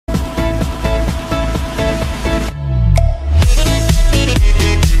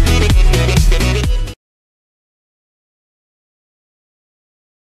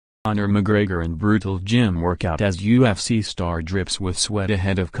Conor McGregor in brutal gym workout as UFC star drips with sweat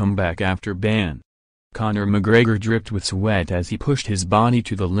ahead of comeback after ban. Conor McGregor dripped with sweat as he pushed his body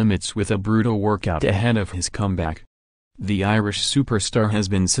to the limits with a brutal workout ahead of his comeback. The Irish superstar has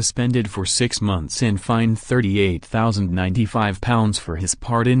been suspended for 6 months and fined £38,095 for his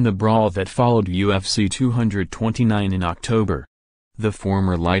part in the brawl that followed UFC 229 in October. The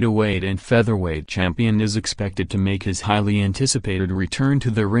former lightweight and featherweight champion is expected to make his highly anticipated return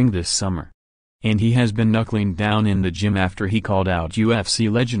to the ring this summer. And he has been knuckling down in the gym after he called out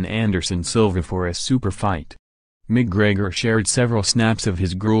UFC legend Anderson Silva for a super fight. McGregor shared several snaps of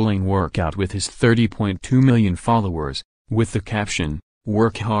his grueling workout with his 30.2 million followers, with the caption,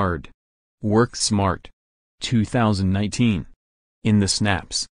 "Work hard. Work smart. 2019. In the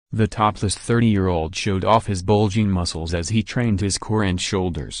snaps, the topless 30-year-old showed off his bulging muscles as he trained his core and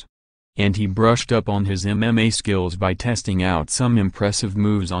shoulders. And he brushed up on his MMA skills by testing out some impressive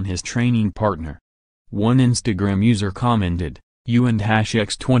moves on his training partner. One Instagram user commented, "You and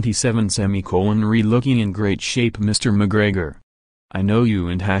 #X27 re-looking in great shape, Mr. McGregor. I know you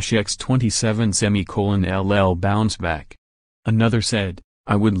and #X27 LL bounce back." Another said,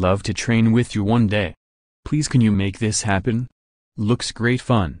 "I would love to train with you one day. Please can you make this happen? Looks great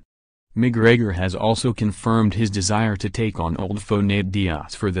fun." McGregor has also confirmed his desire to take on old foe Nate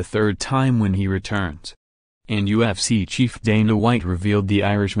Diaz for the third time when he returns. And UFC chief Dana White revealed the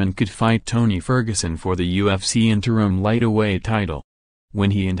Irishman could fight Tony Ferguson for the UFC interim lightweight title.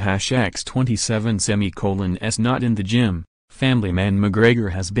 When he and #X27 not in the gym, family man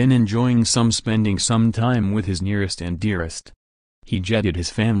McGregor has been enjoying spending some time with his nearest and dearest. He jetted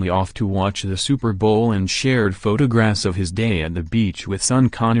his family off to watch the Super Bowl and shared photographs of his day at the beach with son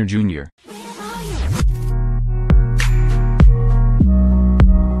Conor Jr.